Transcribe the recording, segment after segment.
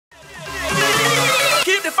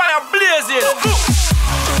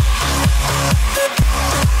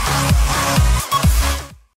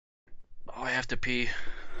pee.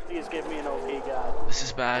 Please give me an OP god. This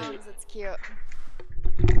is bad. It's cute.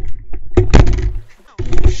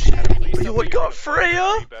 Yo, I got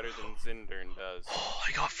Freya! Better than Zindern does. Oh,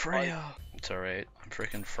 I got Freya! It's alright, I'm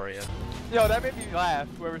freaking Freya. Yo, that made me laugh.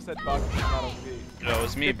 Whoever said Buck is not OP. Yo,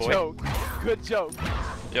 it's me, Good boy. joke. Good joke.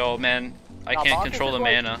 Yo, man, I Now, can't Bacchus control the is,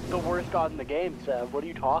 like, mana. the worst god in the game, Seb. What are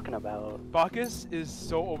you talking about? Bacchus is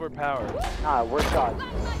so overpowered. Nah, worst god.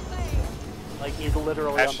 Like, he's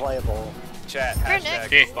literally unplayable. Chat, Nick.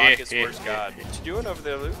 hashtag Bacchus worst god. What you doing over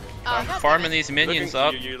there, Luke? I'm farming these minions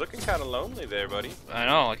up. You're looking kind of lonely there, buddy. I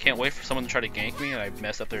know, I can't wait for someone to try to gank me and I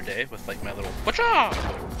mess up their day with like my little whatcha!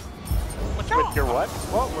 With your what?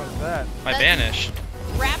 What was that? My That's- banish.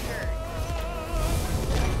 Raptor.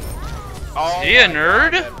 Oh, See ya, my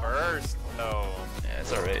nerd? God, that burst. No. Yeah,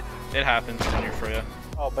 it's alright. It happens when you're Freya.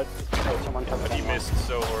 Oh, but someone comes But he in. missed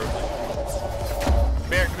so horribly.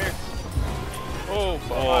 Come here, come here. Oh,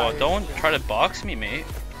 Oh, don't try to box me, mate.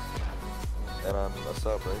 And I'm a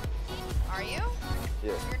sub, right? Are you?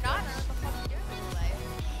 Yeah. You're not. What the fuck are you doing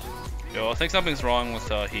today? Yo, I think something's wrong with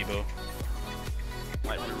Hebo.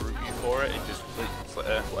 Might be root you for it and just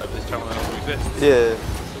whatever this channel knows exists. Yeah.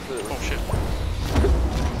 Oh shit.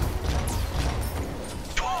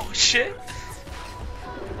 Oh shit!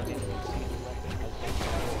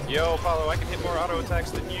 Yo, Apollo, I can hit more auto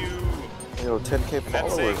attacks than you. Yo, 10k And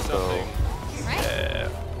that's saying followers though. something. Right? Yeah.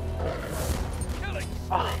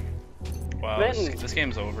 Ah, Wow, Mitten. this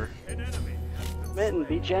game's over. Mitten,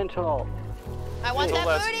 be gentle. I want Little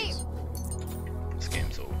that booty. lessons. This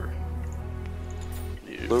game's over.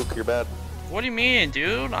 Luke, you're bad. What do you mean,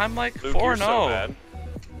 dude? I'm like Luke, 4-0. you're so bad.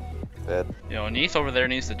 Bad. Yo, Neith over there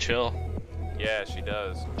needs to chill. Yeah, she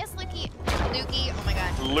does. Yes, Lukey. Lukey. Oh my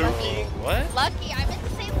god. Lukey. What? Lucky. I meant to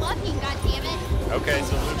say Lucky. God damn it. Okay,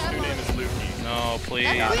 so Luke's new name is Lukey. No, please.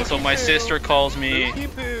 That's That's what my sister calls me. Lukey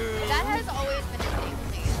poo. That has always been his name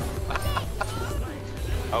to me.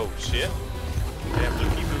 Oh shit. Damn,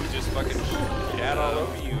 Lukey poo just fucking shat all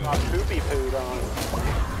over you. Got poopy pooed on.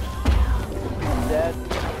 Dead.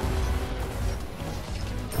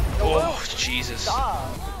 Oh, Jesus. Stop.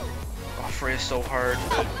 Oh, Freya's so hard.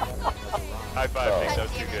 High five, Nick, that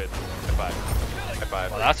was too good. High five. High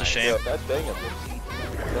five. Well, that's a shame. Yeah, that dang it.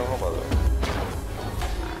 No homo though.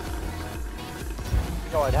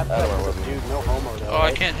 No, I'd have to I don't say know. dude, no homo though. Oh, I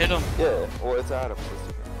right? can't hit him. Yeah, well it's Adam, so it's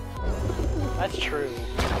different. That's true.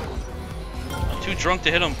 I'm too drunk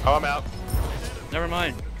to hit him. Oh, I'm out. Never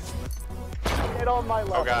mind. Get on my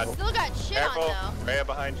level. Oh god. Still got shit Careful. on Freya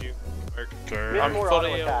behind you. Or- Grr. Yeah, I'm more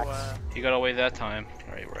fully. auto attacks. He got away that time.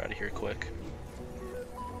 Alright, we're out of here quick.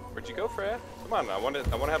 Where'd you go, Freya? Come on, I want to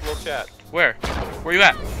have a little chat. Where? Where you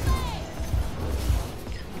at?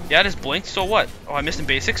 Yeah, I just blinked, so what? Oh, I missed in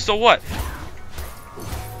basics, so what?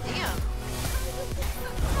 Damn.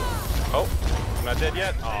 Oh, I'm not dead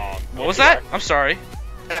yet. Oh, What was that? I'm sorry.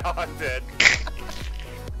 Now I'm dead.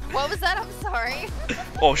 What was that? I'm sorry.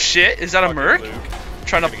 Oh shit, is that a Fucking merc? Luke.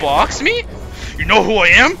 Trying to box me? You know who I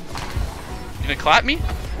am? You gonna clap me?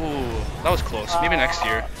 Ooh, that was close. Maybe next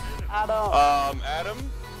year. Adam. Adam,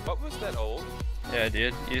 what was that old? Yeah,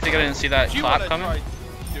 dude. You think I didn't see that You clap wanna coming? try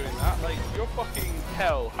doing that? Like, you're fucking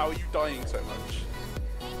hell. How are you dying so much?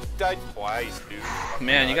 Died twice, dude.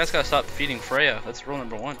 Man, you guys gotta stop feeding Freya. That's rule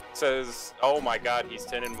number 1. Says, oh my god, he's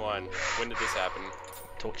 10-1. When did this happen?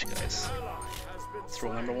 Told you guys. That's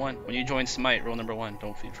rule number 1. When you join Smite, rule number 1,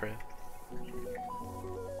 don't feed Freya.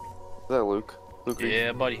 Is that Luke? Luke, are you-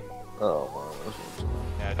 Yeah, buddy. Oh,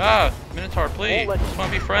 man. Yeah, Ah, Minotaur, please. Won't let Just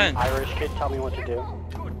wanna be friends. Irish kid tell me what to do.